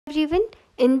Everyone,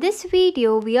 in this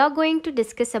video we are going to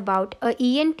discuss about a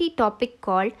ENT topic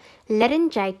called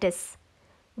laryngitis.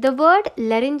 The word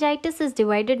laryngitis is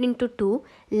divided into two,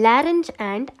 larynx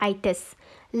and itis.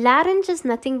 Larynx is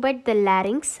nothing but the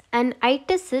larynx and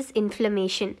itis is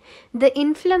inflammation. The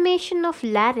inflammation of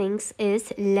larynx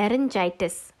is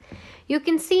laryngitis. You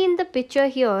can see in the picture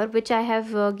here, which I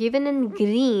have given in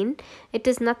green, it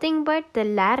is nothing but the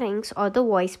larynx or the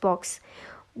voice box.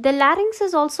 The larynx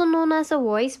is also known as a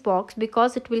voice box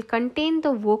because it will contain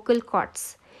the vocal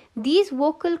cords. These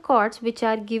vocal cords, which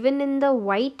are given in the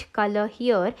white color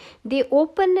here, they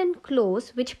open and close,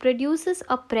 which produces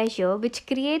a pressure which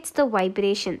creates the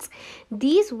vibrations.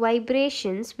 These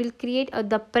vibrations will create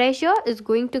the pressure is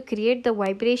going to create the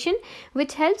vibration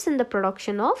which helps in the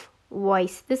production of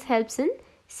voice. This helps in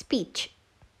speech.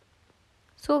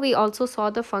 So we also saw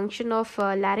the function of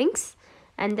larynx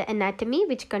and the anatomy,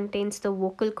 which contains the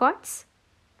vocal cords.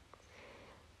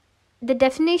 The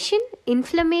definition: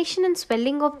 inflammation and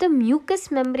swelling of the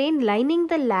mucous membrane lining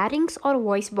the larynx or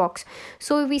voice box.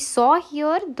 So we saw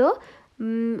here the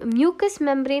mucous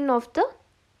membrane of the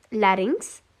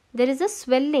larynx. There is a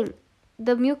swelling.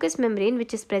 The mucous membrane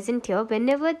which is present here,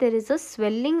 whenever there is a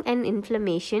swelling and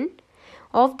inflammation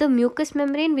of the mucous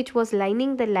membrane which was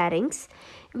lining the larynx,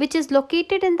 which is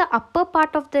located in the upper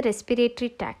part of the respiratory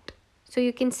tract. So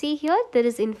you can see here there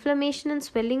is inflammation and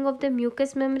swelling of the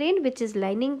mucous membrane which is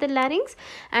lining the larynx,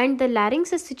 and the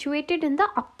larynx is situated in the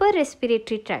upper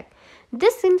respiratory tract.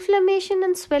 This inflammation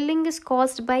and swelling is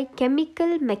caused by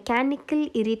chemical mechanical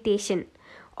irritation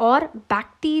or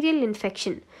bacterial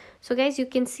infection. So guys, you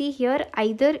can see here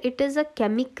either it is a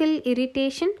chemical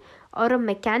irritation or a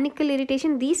mechanical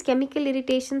irritation. These chemical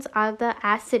irritations are the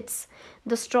acids,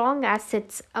 the strong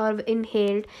acids are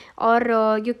inhaled,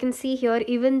 or you can see here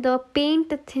even the paint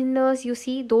thinners, you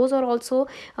see those are also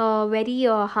very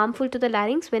harmful to the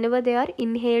larynx. Whenever they are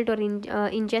inhaled or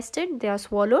ingested, they are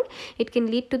swallowed, it can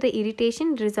lead to the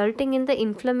irritation resulting in the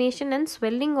inflammation and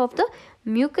swelling of the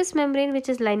mucous membrane which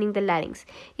is lining the larynx.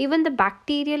 Even the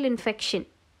bacterial infection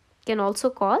can also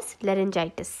cause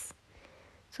laryngitis.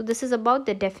 So this is about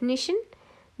the definition.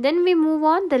 Then we move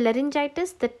on the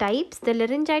laryngitis, the types. The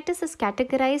laryngitis is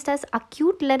categorized as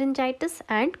acute laryngitis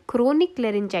and chronic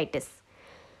laryngitis.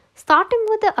 Starting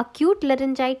with the acute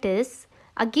laryngitis,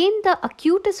 again the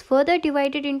acute is further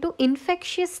divided into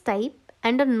infectious type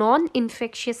and a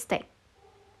non-infectious type.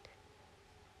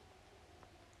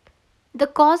 The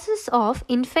causes of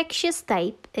infectious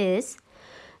type is,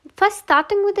 first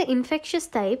starting with the infectious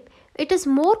type, it is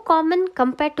more common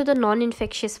compared to the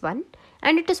non-infectious one,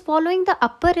 and it is following the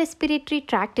upper respiratory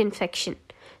tract infection.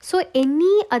 So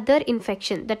any other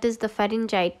infection, that is the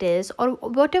pharyngitis or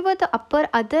whatever the upper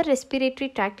other respiratory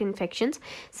tract infections,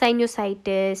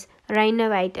 sinusitis,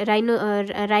 rhinitis,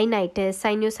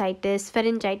 sinusitis,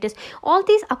 pharyngitis, all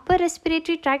these upper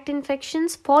respiratory tract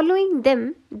infections, following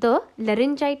them the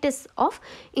laryngitis of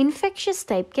infectious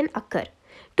type can occur.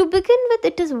 To begin with,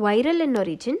 it is viral in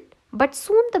origin, but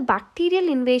soon the bacterial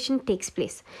invasion takes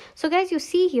place. So guys, you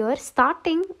see here,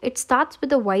 it starts with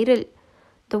the viral.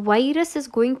 The virus is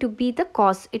going to be the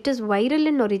cause. It is viral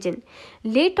in origin.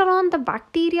 Later on,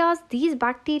 these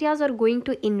bacteria are going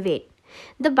to invade.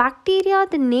 The bacteria,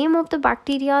 the name of the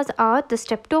bacteria are the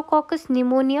Streptococcus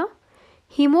pneumonia,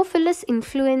 Haemophilus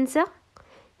influenza,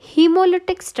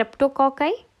 hemolytic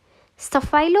streptococci,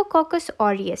 Staphylococcus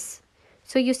aureus.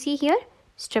 So you see here,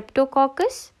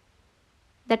 Streptococcus,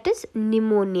 that is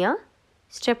pneumonia,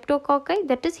 streptococci,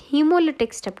 that is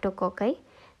hemolytic streptococci,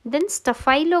 then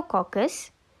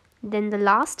Staphylococcus, then the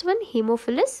last one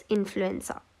Haemophilus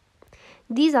influenza.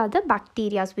 These are the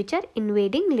bacteria which are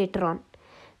invading later on.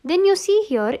 Then you see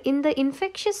here in the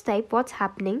infectious type what's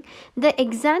happening. The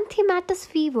exanthematous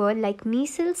fever like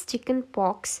measles, chicken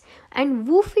pox and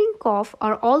whooping cough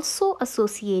are also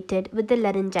associated with the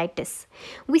laryngitis.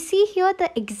 We see here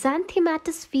the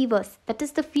exanthematous fevers, that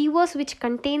is the fevers which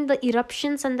contain the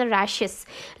eruptions and the rashes,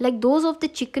 like those of the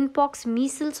chicken pox,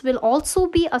 measles, will also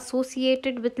be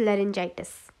associated with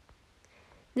laryngitis.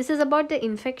 This is about the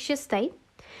infectious type.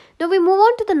 Now we move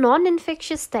on to the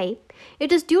non-infectious type.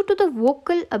 It is due to the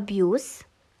vocal abuse,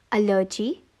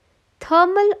 allergy,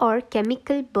 thermal or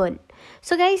chemical burn.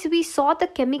 So guys, we saw the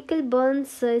chemical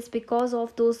burns is because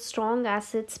of those strong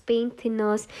acids, paint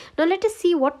thinners. Now let us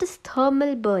see what is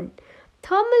thermal burn.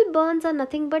 Thermal burns are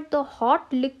nothing but the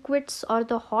hot liquids or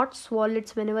the hot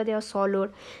solids whenever they are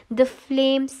swallowed. The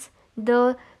flames,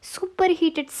 the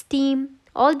superheated steam,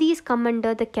 all these come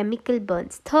under the chemical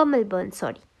burns, thermal burns,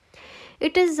 sorry.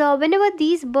 It is whenever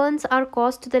these burns are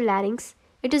caused to the larynx,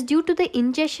 it is due to the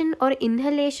ingestion or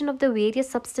inhalation of the various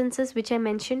substances which I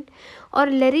mentioned, or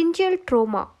laryngeal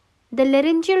trauma. The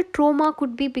laryngeal trauma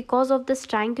could be because of the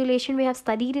strangulation. We have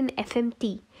studied in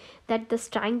FMT that the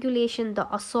strangulation,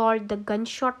 the assault, the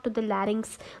gunshot to the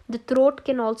larynx, the throat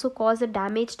can also cause a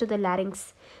damage to the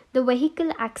larynx. The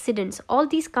vehicle accidents, all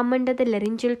these come under the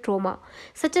laryngeal trauma,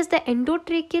 such as the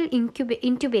endotracheal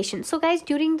intubation. So guys,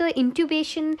 during the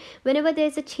intubation, whenever there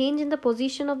is a change in the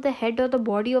position of the head or the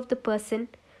body of the person,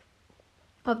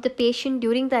 of the patient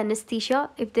during the anesthesia,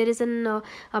 if there is an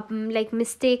like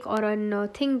mistake or an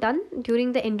thing done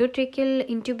during the endotracheal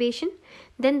intubation,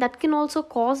 then that can also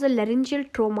cause a laryngeal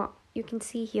trauma. You can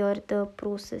see here the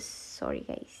process. Sorry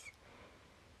guys,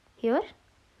 here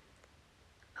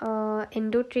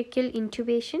endotracheal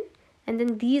intubation, and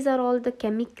then these are all the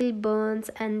chemical burns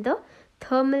and the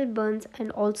thermal burns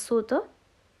and also the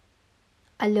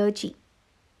allergy.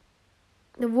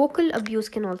 The vocal abuse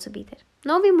can also be there.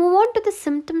 Now we move on to the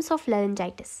symptoms of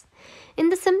laryngitis. In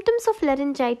the symptoms of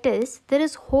laryngitis, there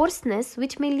is hoarseness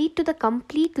which may lead to the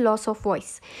complete loss of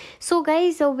voice. So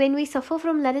guys, when we suffer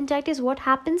from laryngitis, what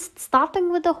happens?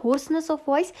 Starting with the hoarseness of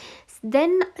voice,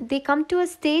 then they come to a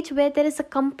stage where there is a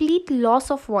complete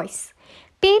loss of voice.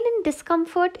 Pain and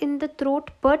discomfort in the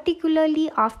throat, particularly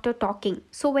after talking.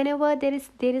 So whenever there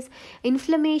is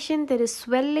inflammation, there is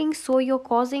swelling, so you're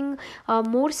causing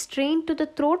more strain to the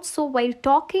throat. So while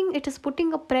talking, it is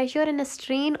putting a pressure and a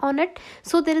strain on it.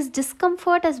 So there is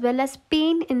discomfort as well as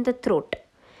pain in the throat.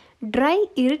 Dry,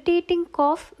 irritating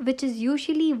cough, which is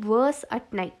usually worse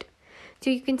at night.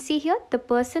 So you can see here, the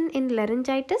person in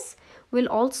laryngitis will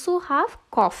also have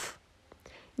cough.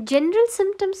 General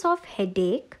symptoms of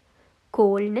headache,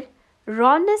 cold,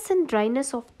 rawness and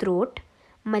dryness of throat,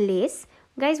 malaise.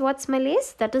 Guys, what's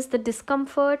malaise? That is the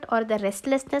discomfort or the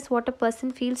restlessness what a person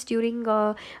feels during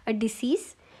a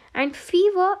disease. And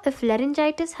fever if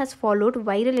laryngitis has followed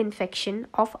viral infection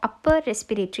of upper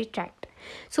respiratory tract.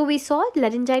 So we saw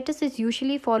laryngitis is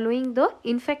usually following the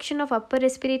infection of upper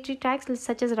respiratory tracts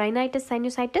such as rhinitis,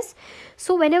 sinusitis.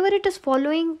 So whenever it is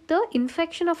following the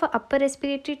infection of a upper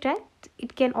respiratory tract,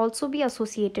 it can also be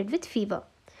associated with fever.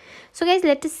 So guys,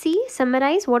 let us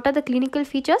summarize what are the clinical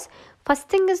features. First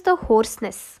thing is the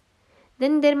hoarseness.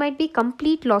 Then there might be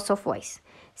complete loss of voice.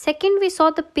 Second, we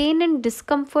saw the pain and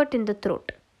discomfort in the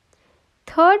throat.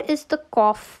 Third is the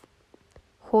cough,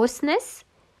 hoarseness,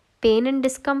 pain and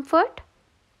discomfort,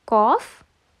 cough.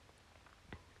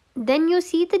 Then you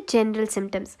see the general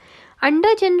symptoms.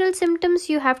 Under general symptoms,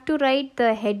 you have to write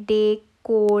the headache,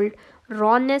 cold,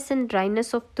 rawness and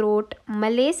dryness of throat,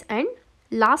 malaise, and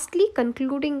lastly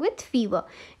concluding with fever.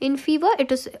 In fever,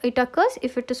 it occurs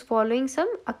if it is following some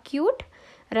acute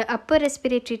upper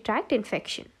respiratory tract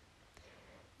infection.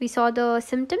 We saw the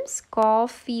symptoms: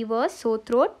 cough, fever, sore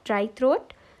throat, dry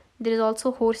throat. There is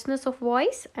also hoarseness of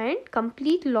voice and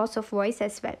complete loss of voice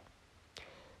as well.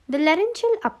 The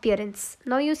laryngeal appearance.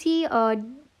 Now you see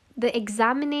the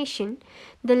examination,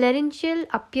 the laryngeal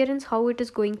appearance, how it is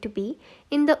going to be.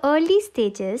 In the early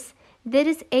stages, there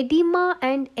is edema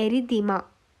and erythema.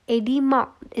 Edema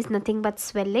is nothing but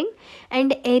swelling,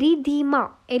 and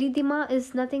erythema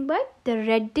is nothing but the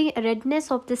redness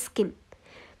of the skin.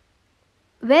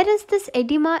 Where is this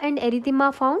edema and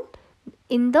erythema found?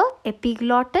 In the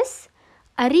epiglottis,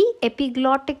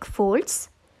 epiglottic folds,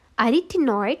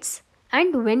 arytenoids,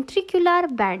 and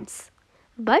ventricular bands.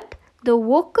 But the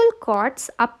vocal cords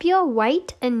appear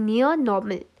white and near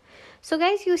normal. So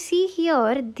guys, you see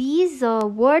here these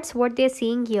words, what they are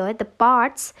saying here, the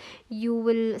parts, you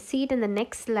will see it in the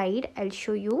next slide. I'll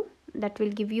show you. That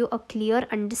will give you a clear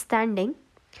understanding.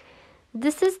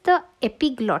 This is the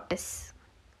epiglottis.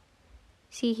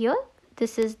 See here,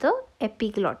 this is the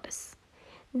epiglottis.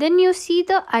 Then you see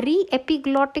the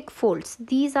aryepiglottic folds.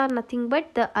 These are nothing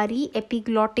but the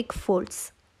aryepiglottic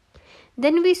folds.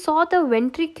 Then we saw the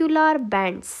ventricular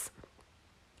bands.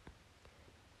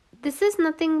 This is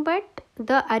nothing but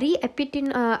the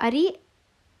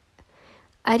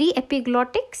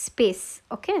aryepiglottic space.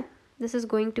 Okay, this is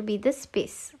going to be the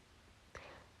space.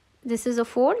 This is a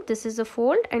fold,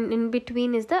 and in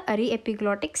between is the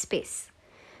aryepiglottic space.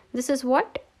 This is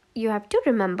what you have to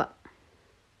remember.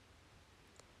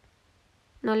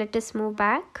 Now let us move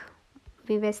back.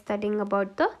 We were studying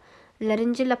about the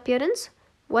laryngeal appearance.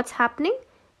 What's happening?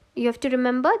 You have to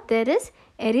remember there is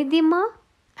erythema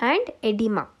and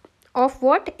edema. Of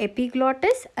what?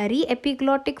 Epiglottis,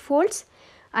 aryepiglottic folds,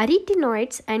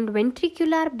 arytenoids, and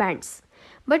ventricular bands.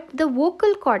 But the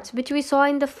vocal cords, which we saw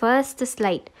in the first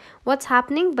slide, what's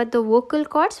happening? But the vocal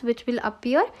cords, which will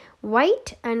appear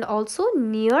white and also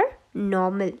near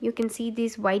normal. You can see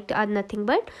these white are nothing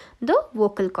but the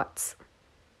vocal cords.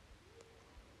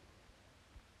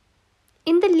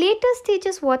 In the later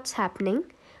stages, what's happening?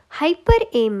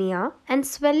 hyperemia and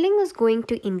swelling is going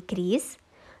to increase.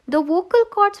 The vocal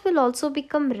cords will also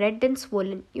become red and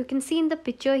swollen. You can see in the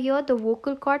picture here the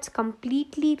vocal cords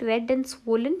completely red and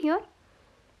swollen here.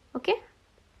 Okay.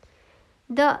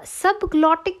 The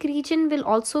subglottic region will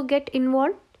also get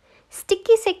involved.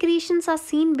 Sticky secretions are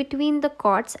seen between the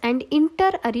cords and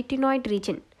interarytenoid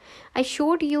region. I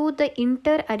showed you the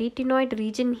interarytenoid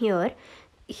region here.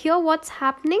 Here what's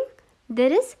happening?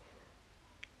 There is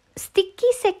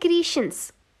sticky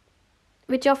secretions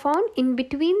which are found in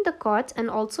between the cords and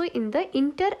also in the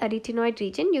interarytenoid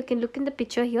region. You can look in the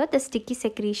picture here, the sticky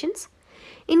secretions.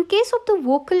 In case of the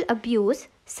vocal abuse,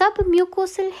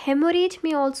 submucosal hemorrhage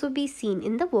may also be seen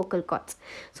in the vocal cords.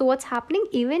 So what's happening?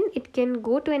 Even it can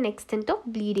go to an extent of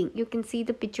bleeding. You can see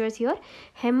the pictures here.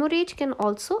 Hemorrhage can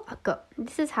also occur.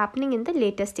 This is happening in the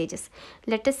later stages.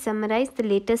 Let us summarize the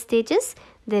later stages.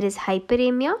 There is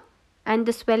hyperemia and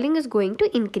the swelling is going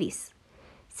to increase.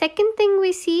 Second thing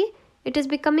we see, it is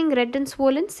becoming red and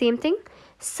swollen. Same thing.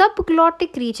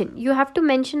 Subglottic region. You have to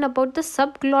mention about the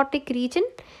subglottic region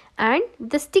and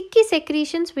the sticky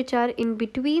secretions which are in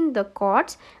between the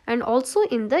cords and also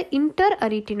in the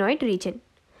interarytenoid region.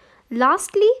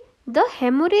 Lastly, the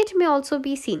hemorrhage may also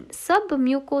be seen.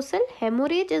 Submucosal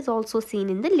hemorrhage is also seen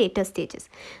in the later stages.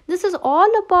 This is all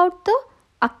about the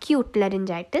acute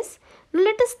laryngitis. Now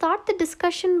let us start the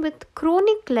discussion with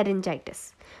chronic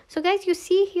laryngitis. So guys, you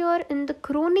see here in the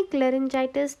chronic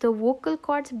laryngitis, the vocal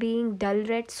cords being dull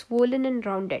red, swollen and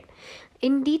rounded.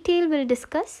 In detail we'll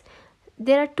discuss.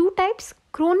 There are two types,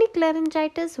 chronic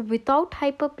laryngitis without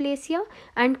hyperplasia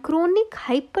and chronic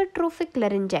hypertrophic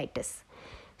laryngitis.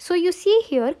 So you see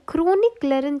here chronic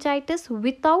laryngitis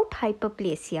without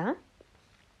hyperplasia.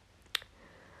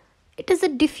 It is a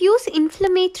diffuse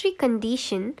inflammatory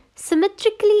condition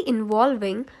symmetrically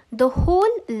involving the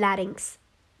whole larynx.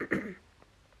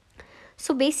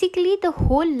 So basically the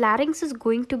whole larynx is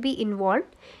going to be involved.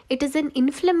 It is an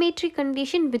inflammatory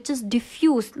condition which is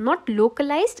diffuse, not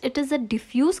localized. It is a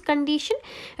diffuse condition.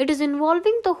 It is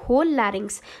involving the whole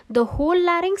larynx. The whole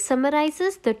larynx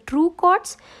summarizes the true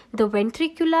cords, the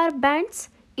ventricular bands,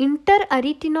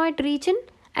 interarytenoid region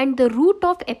and the root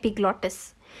of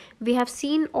epiglottis. We have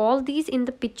seen all these in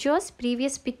the pictures,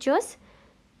 previous pictures.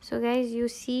 So guys, you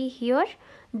see here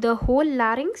the whole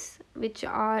larynx which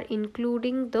are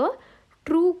including the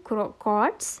true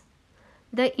cords,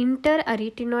 the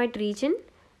interarytenoid region,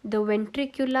 the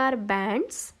ventricular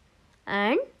bands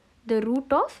and the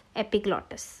root of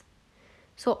epiglottis.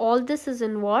 So all this is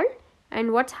involved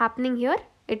and what's happening here?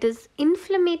 It is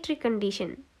inflammatory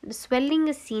condition. The swelling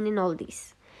is seen in all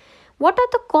these. What are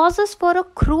the causes for a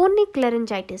chronic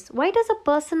laryngitis? Why does a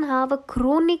person have a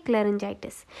chronic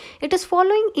laryngitis? It is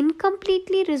following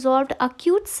incompletely resolved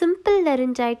acute simple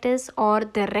laryngitis or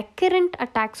the recurrent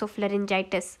attacks of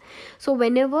laryngitis. So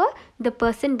whenever the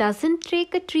person doesn't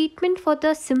take a treatment for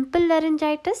the simple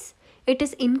laryngitis, it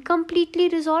is incompletely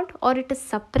resolved or it is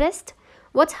suppressed.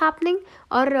 What's happening?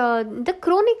 Or the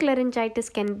chronic laryngitis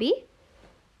can be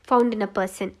found in a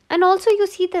person. And also you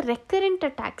see the recurrent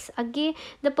attacks. Again,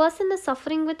 the person is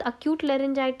suffering with acute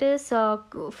laryngitis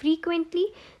frequently.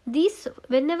 These,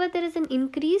 whenever there is an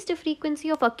increased frequency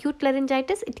of acute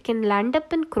laryngitis, it can land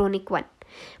up in chronic one.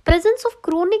 Presence of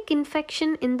chronic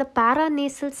infection in the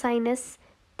paranasal sinus,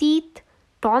 teeth,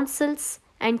 tonsils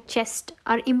and chest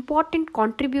are important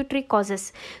contributory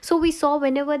causes. So we saw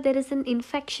whenever there is an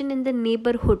infection in the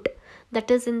neighborhood, that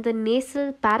is in the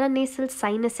nasal, paranasal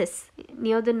sinuses,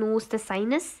 near the nose, the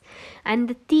sinus, and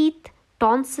the teeth,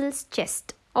 tonsils,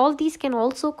 chest. All these can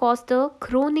also cause the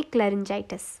chronic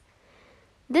laryngitis.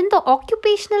 Then the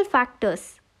occupational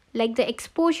factors like the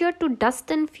exposure to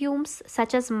dust and fumes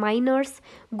such as miners,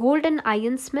 gold and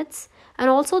ironsmiths, and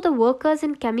also the workers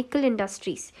in chemical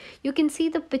industries. You can see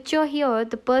the picture here,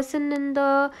 the person in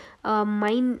the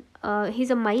mine,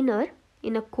 he's a miner,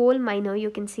 in a coal miner, you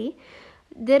can see.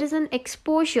 There is an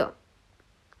exposure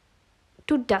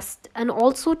to dust and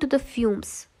also to the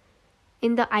fumes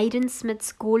in the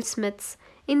ironsmiths, goldsmiths,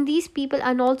 in these people,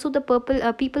 and also the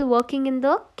people working in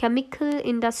the chemical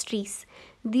industries.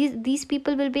 These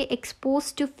people will be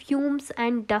exposed to fumes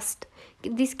and dust.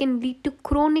 This can lead to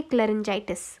chronic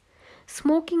laryngitis.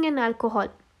 Smoking and alcohol.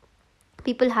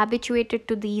 People habituated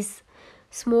to these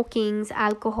smokings,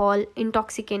 alcohol,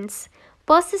 intoxicants.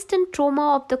 Persistent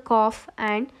trauma of the cough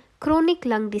and chronic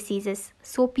lung diseases.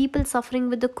 So people suffering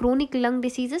with the chronic lung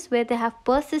diseases where they have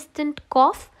persistent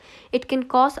cough, it can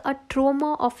cause a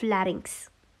trauma of larynx.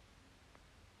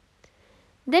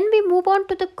 Then we move on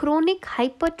to the chronic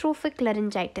hypertrophic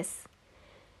laryngitis.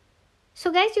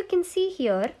 So guys, you can see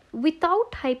here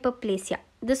without hyperplasia.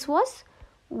 This was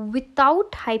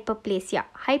without hyperplasia.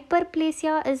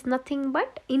 Hyperplasia is nothing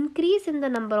but increase in the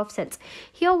number of cells.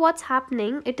 Here what's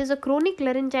happening, it is a chronic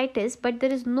laryngitis, but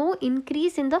there is no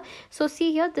increase in the, so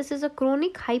see here, this is a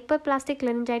chronic hyperplastic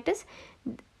laryngitis.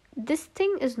 This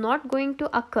thing is not going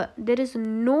to occur. There is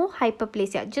no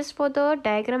hyperplasia. Just for the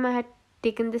diagram I had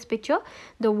taken this picture,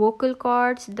 the vocal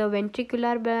cords, the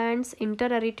ventricular bands,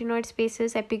 interarytenoid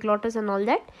spaces, epiglottis and all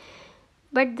that.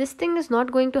 But this thing is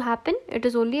not going to happen. It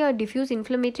is only a diffuse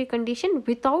inflammatory condition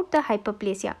without the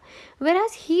hyperplasia.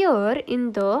 Whereas here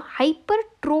in the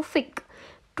hypertrophic,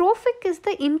 trophic is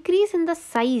the increase in the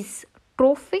size.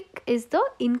 Trophic is the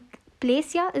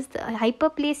plasia is the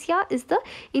hyperplasia is the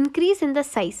increase in the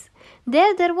size.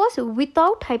 There was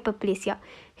without hyperplasia.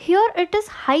 Here it is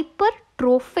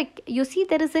hypertrophic. You see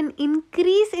there is an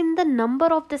increase in the number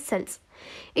of the cells.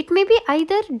 It may be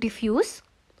either diffuse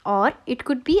or it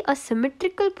could be a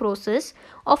symmetrical process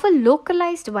of a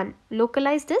localized one.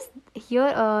 Localized is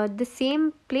here the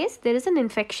same place there is an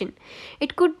infection.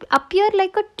 It could appear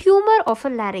like a tumor of a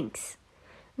larynx.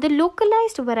 The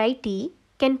localized variety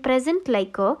can present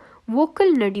like a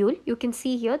vocal nodule. You can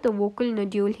see here the vocal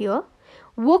nodule here.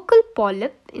 Vocal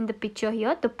polyp in the picture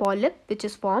here, the polyp which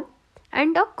is formed,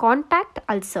 and a contact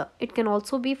ulcer. It can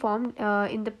also be formed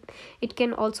it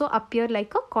can also appear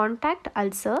like a contact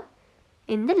ulcer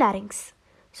in the larynx.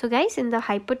 So guys, in the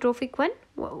hypertrophic one,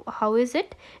 how is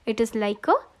it? It is like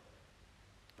a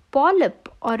polyp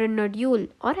or a nodule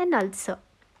or an ulcer.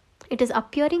 It is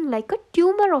appearing like a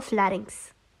tumor of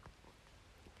larynx.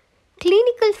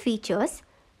 Clinical features: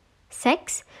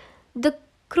 sex. The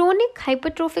chronic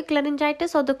hypertrophic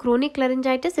laryngitis or the chronic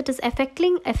laryngitis, it is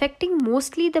affecting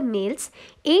mostly the males.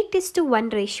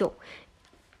 8:1 ratio.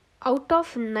 Out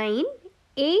of 9,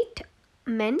 8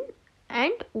 men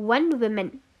and 1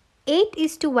 woman.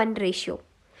 8:1 ratio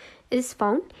is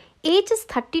found. Ages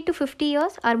 30 to 50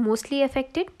 years are mostly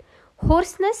affected.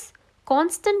 Hoarseness,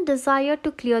 constant desire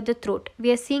to clear the throat.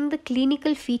 We are seeing the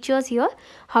clinical features here.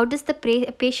 How does the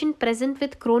patient present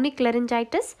with chronic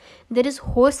laryngitis? There is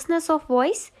hoarseness of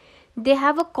voice. They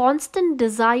have a constant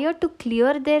desire to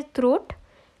clear their throat.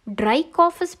 Dry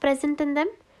cough is present in them.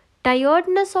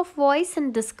 Tiredness of voice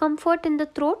and discomfort in the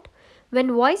throat.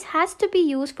 When voice has to be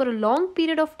used for a long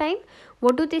period of time,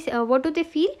 what do they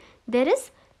feel? There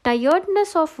is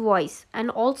tiredness of voice and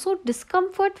also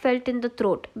discomfort felt in the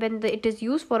throat when it is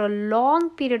used for a long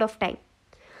period of time.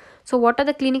 So what are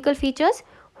the clinical features?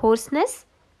 Hoarseness,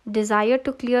 desire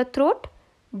to clear throat,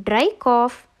 dry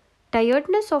cough,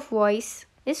 tiredness of voice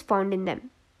is found in them.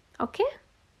 Okay.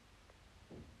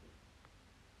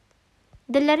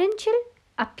 The laryngeal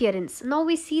appearance. Now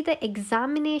we see the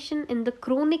examination in the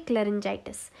chronic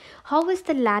laryngitis. How is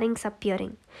the larynx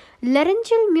appearing?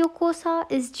 Laryngeal mucosa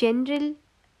is general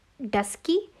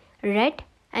dusky, red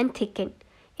and thickened.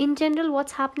 In general,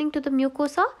 what's happening to the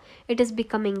mucosa? It is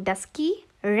becoming dusky,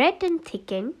 red and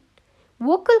thickened.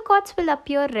 Vocal cords will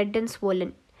appear red and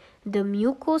swollen. The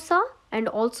mucosa and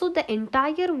also the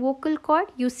entire vocal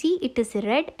cord, you see it is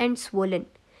red and swollen.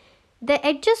 The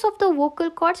edges of the vocal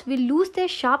cords will lose their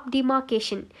sharp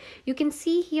demarcation. You can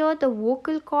see here the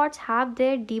vocal cords have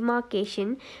their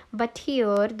demarcation, but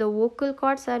here the vocal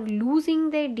cords are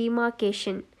losing their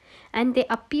demarcation and they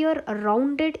appear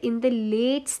rounded in the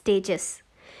late stages.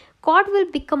 Cord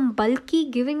will become bulky,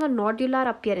 giving a nodular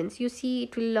appearance. You see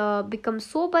it will become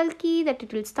so bulky that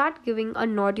it will start giving a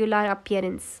nodular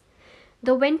appearance.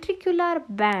 The ventricular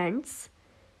bands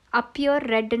appear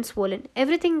red and swollen.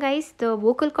 Everything guys, the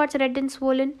vocal cords red and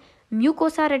swollen,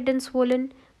 mucosa red and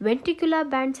swollen, ventricular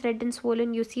bands red and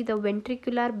swollen. You see the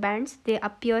ventricular bands, they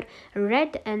appear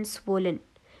red and swollen.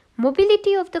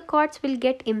 Mobility of the cords will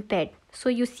get impaired. So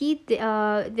you see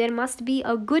there must be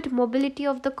a good mobility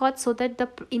of the cords so that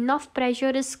enough pressure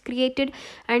is created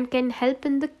and can help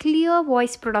in the clear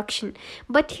voice production.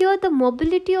 But here the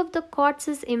mobility of the cords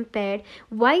is impaired.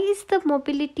 Why is the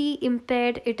mobility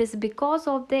impaired? It is because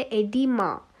of the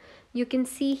edema. You can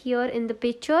see here in the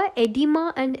picture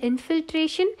edema and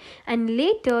infiltration, and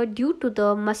later due to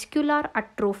the muscular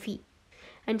atrophy.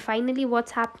 And finally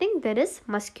what's happening? There is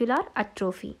muscular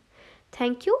atrophy.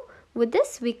 Thank you. With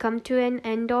this, we come to an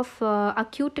end of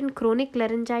acute and chronic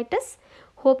laryngitis.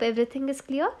 Hope everything is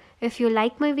clear. If you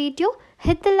like my video,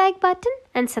 hit the like button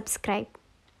and subscribe.